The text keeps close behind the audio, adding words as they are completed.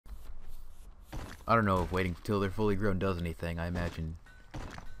I don't know if waiting until they're fully grown does anything. I imagine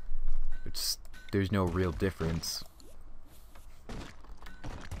there's no real difference.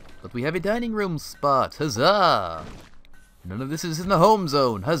 But we have a dining room spot. Huzzah! None of this is in the home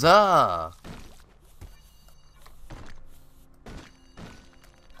zone. Huzzah!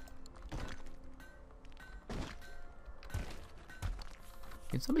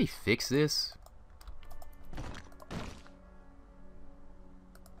 Can somebody fix this?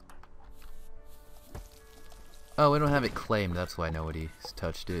 Oh, we don't have it claimed. That's why nobody's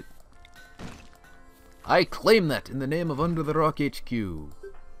touched it. I claim that in the name of UnderTheRockHQ.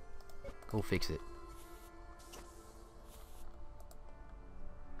 Go fix it.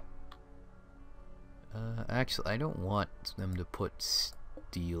 Actually, I don't want them to put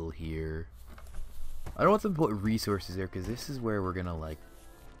steel here. I don't want them to put resources there, because this is where we're gonna, like...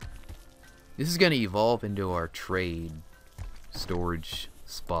 This is gonna evolve into our trade storage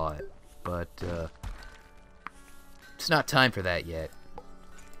spot, but, it's not time for that yet.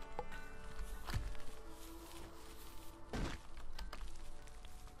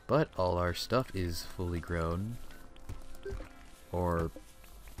 But all our stuff is fully grown, or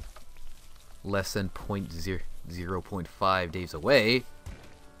less than 0.5 days away,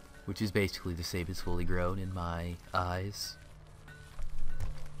 which is basically the same as fully grown in my eyes.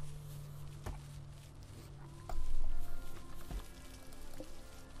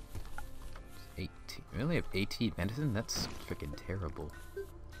 It's 18. We only have 18 medicine? That's freaking terrible.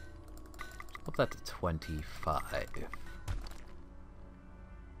 Up that to 25.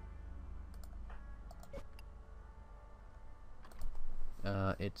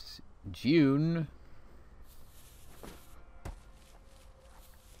 It's June.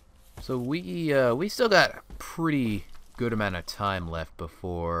 So we still got a pretty good amount of time left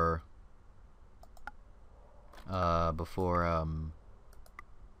before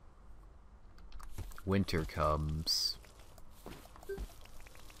winter comes.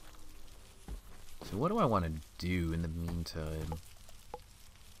 So what do I want to do in the meantime?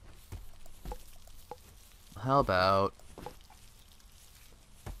 How about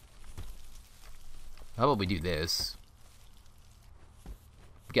we do this?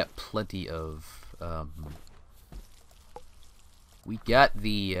 We got plenty of, we got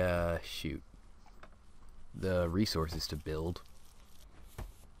the, the resources to build.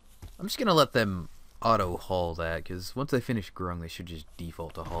 I'm just gonna let them auto-haul that, because once they finish growing, they should just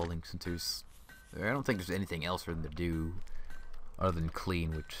default to hauling, since I don't think there's anything else for them to do other than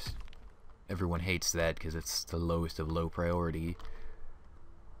clean, which everyone hates that, because it's the lowest of low priority.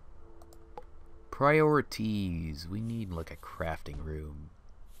 Priorities. We need, like, a crafting room.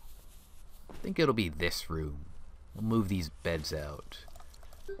 I think it'll be this room. We'll move these beds out.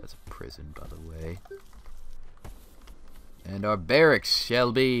 That's a prison, by the way. And our barracks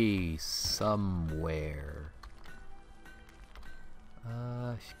shall be somewhere.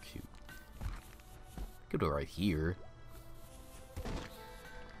 Shoot. Go to right here.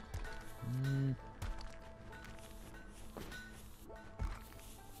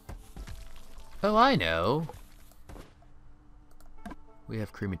 Oh, I know. We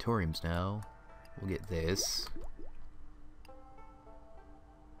have crematoriums now. We'll get this.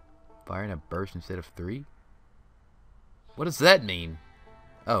 Fire in a burst instead of 3? What does that mean?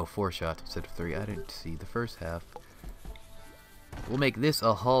 Oh, 4 shots instead of 3. I didn't see the first half. We'll make this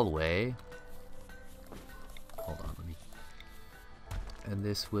a hallway. Hold on, let me... And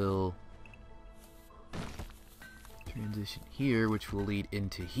this will transition here, which will lead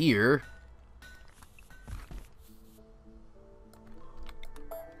into here.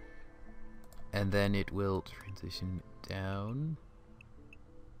 And then it will transition down.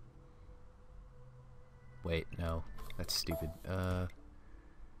 Wait, no. That's stupid. It'll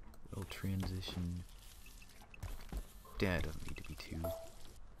transition down. It doesn't need to be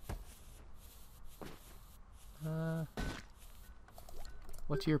 2.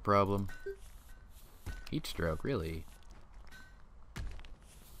 What's your problem? Heat stroke, really?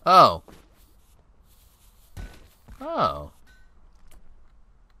 Oh. Oh.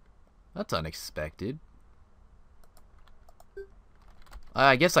 That's unexpected.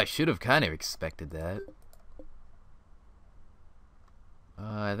 I guess I should have kind of expected that.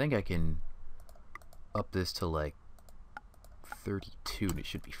 I think I can up this to like 32 and it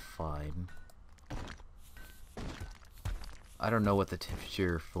should be fine. I don't know what the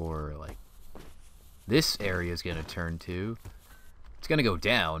temperature for like this area is gonna turn to. It's gonna go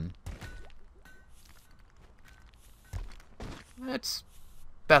down. That's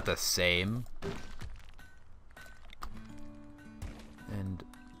about the same. And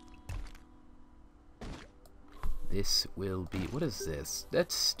this will be... What is this?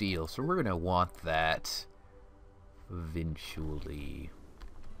 That's steel, so we're gonna want that eventually.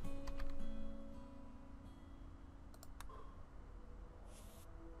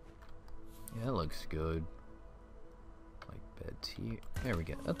 Yeah, that looks good. Like beds here. There we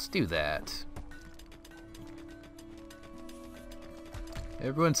go. Let's do that.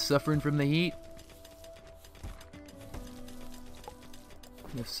 Everyone's suffering from the heat?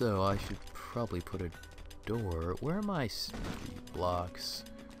 If so, I should probably put a door. Where are my blocks?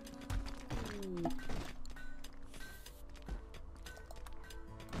 There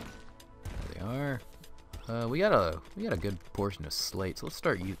they are. We got a good portion of slate, so let's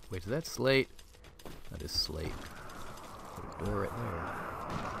start. Wait, is that slate? That is slate. Put a door right there.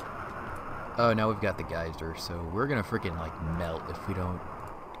 Oh, now we've got the geyser, so we're gonna freaking like melt if we don't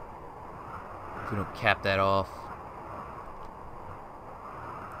cap that off.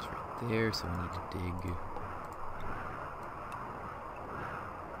 It's right there, so we need to dig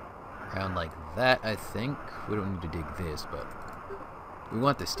around like that. I think we don't need to dig this, but we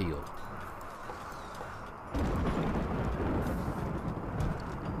want the steel.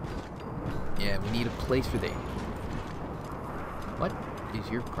 Yeah, we need a place for them. What is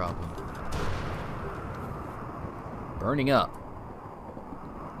your problem? Burning up.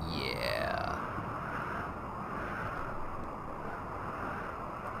 Yeah.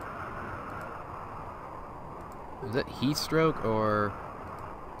 Is that heat stroke or...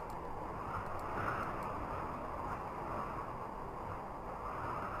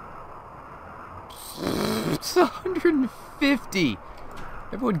 It's 150!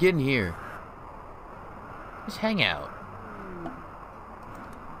 Everyone get in here. Just hang out.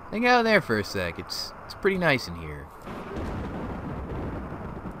 Hang out there for a sec. It's pretty nice in here.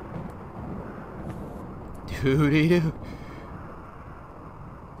 Dude,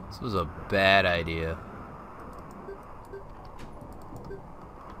 this was a bad idea.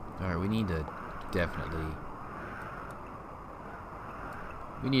 Alright, we need to definitely...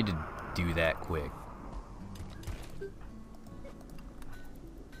 We need to do that quick.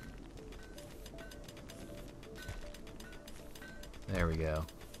 There we go.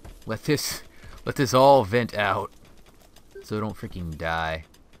 Let this all vent out, so don't freaking die.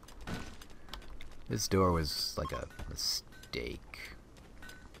 This door was like a mistake.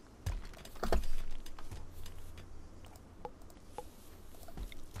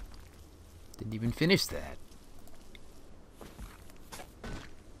 Didn't even finish that.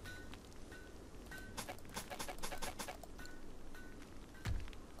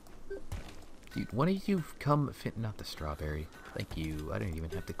 Dude, one of you come fit, not the strawberry. Thank you. I didn't even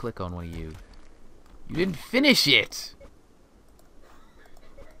have to click on one of you. You didn't finish it!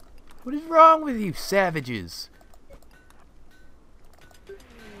 What is wrong with you, savages?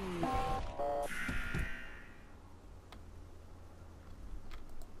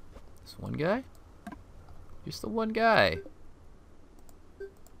 This one guy? Just the one guy.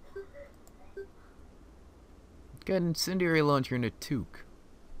 Got an incendiary launcher and a toque.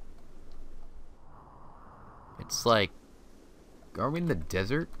 It's like... Are we in the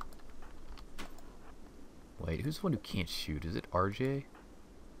desert? Wait, who's the one who can't shoot? Is it RJ?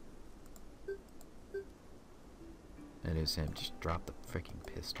 That is him. Just drop the freaking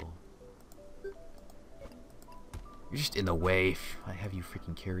pistol. You're just in the way. I have you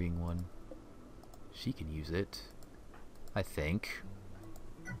freaking carrying one. She can use it. I think.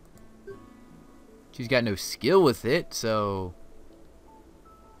 She's got no skill with it, so...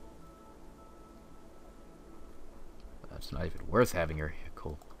 It's not even worth having her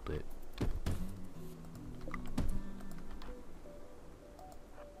hold it.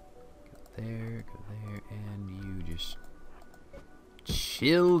 Go there, and you just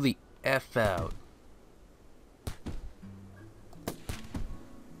chill the F out.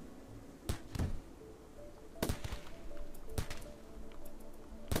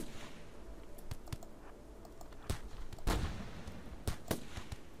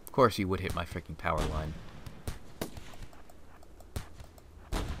 Of course he would hit my freaking power line.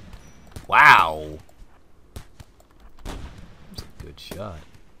 Wow! That's a good shot.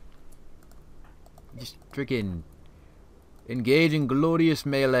 Just freaking engage in glorious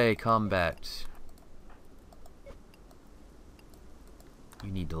melee combat.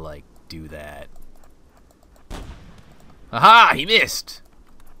 You need to, like, do that. Aha! He missed!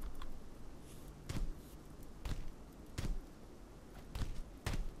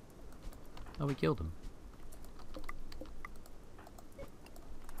 Oh, we killed him.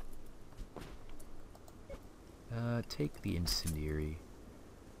 Take the incendiary.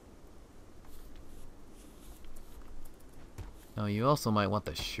 Oh, you also might want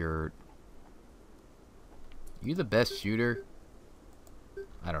the shirt. You the best shooter?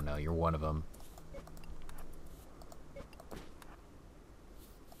 I don't know, you're one of them.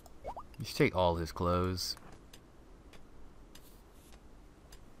 You should take all his clothes.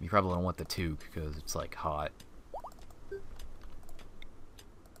 You probably don't want the toque because it's like hot.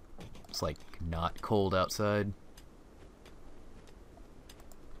 It's like not cold outside.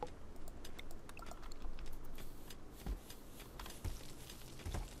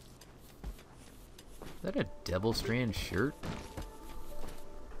 Is that a Devil Strand shirt?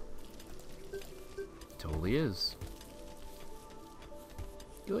 Totally is.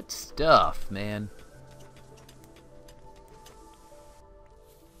 Good stuff, man.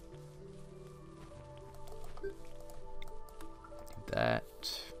 Do that.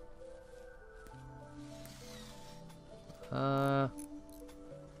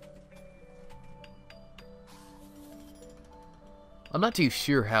 I'm not too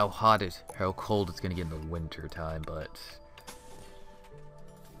sure how cold it's gonna get in the winter time, but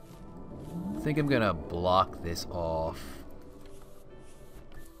I think I'm gonna block this off.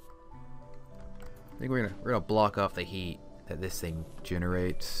 I think we're gonna block off the heat that this thing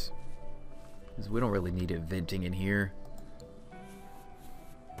generates, because we don't really need it venting in here.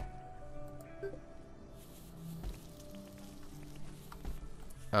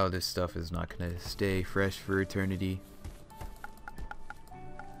 Oh, this stuff is not gonna stay fresh for eternity.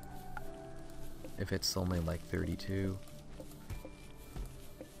 If it's only like 32.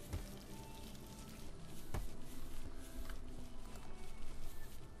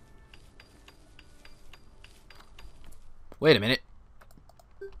 Wait a minute.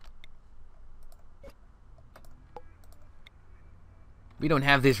 We don't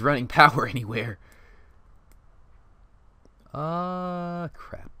have this running power anywhere.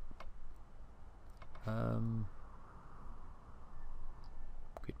 Crap.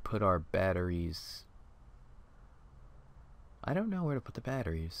 Could put our batteries. I don't know where to put the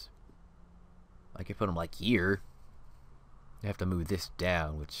batteries. I could put them like here. I have to move this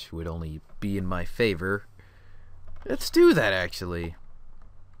down, which would only be in my favor. Let's do that, actually.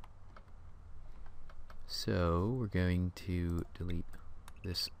 So we're going to delete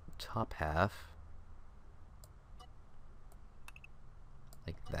this top half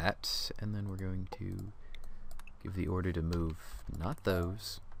like that, and then we're going to give the order to move not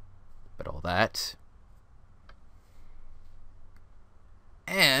those, but all that.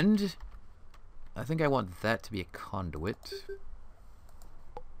 And I think I want that to be a conduit,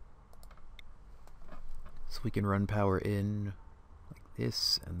 so we can run power in like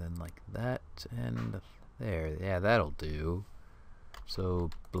this, and then like that, and there. Yeah, that'll do. So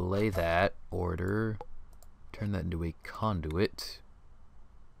belay that order, turn that into a conduit.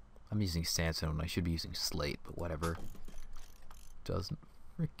 I'm using sandstone. I should be using slate, but whatever. Doesn't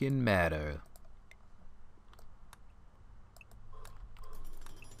freaking matter.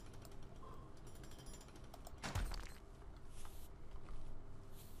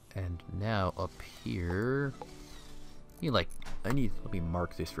 And now up here, let me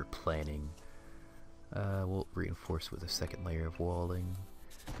mark this for planning. We'll reinforce with a second layer of walling.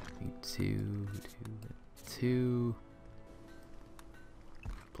 Need two,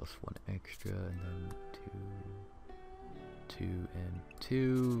 plus one extra, and then two, and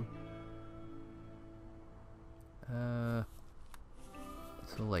two.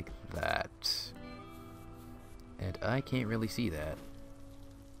 So like that. And I can't really see that.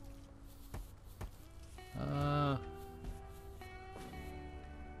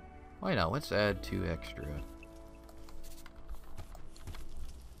 Why not? Let's add 2 extra.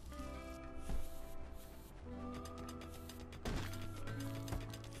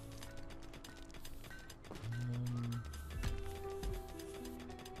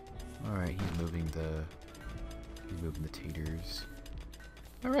 Alright, he's moving the taters.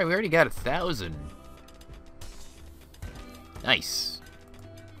 Alright, we already got 1,000. Nice.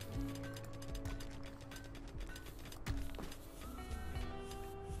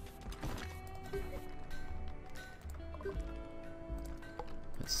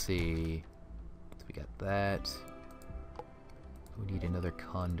 Let's see. So we got that. We need another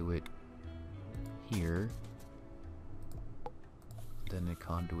conduit here. Then the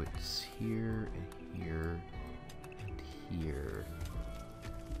conduits here and here and here.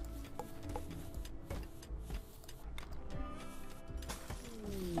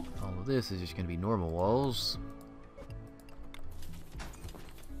 All of this is just going to be normal walls.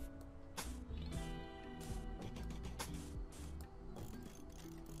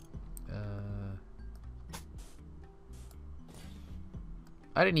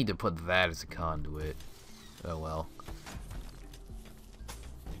 I didn't need to put that as a conduit. Oh well.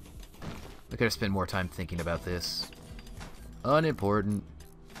 Look could have spent more time thinking about this. Unimportant.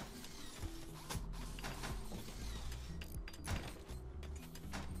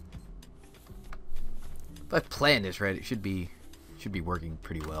 If I plan this right, it should be working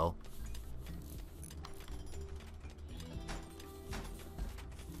pretty well.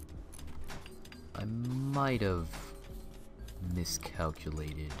 I might have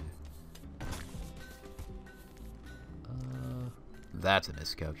miscalculated. That's a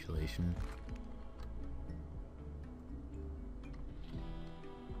miscalculation.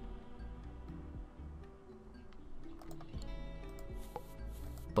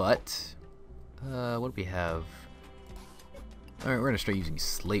 But, what do we have? Alright, we're gonna start using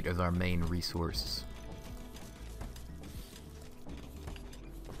slate as our main resource.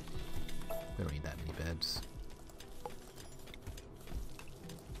 We don't need that many beds.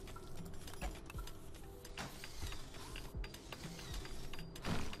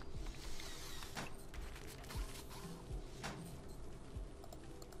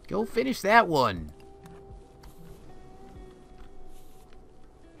 Go finish that one!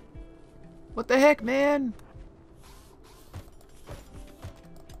 What the heck, man?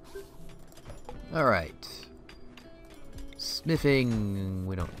 Alright. Smithing,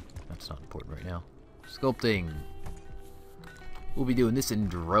 that's not important right now. Sculpting. We'll be doing this in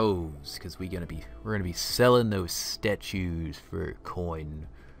droves, because we're gonna be selling those statues for coin.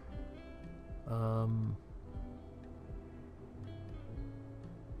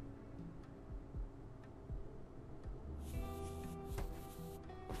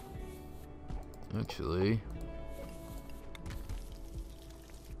 Actually,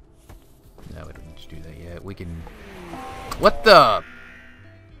 no, we don't need to do that yet. We can... What the...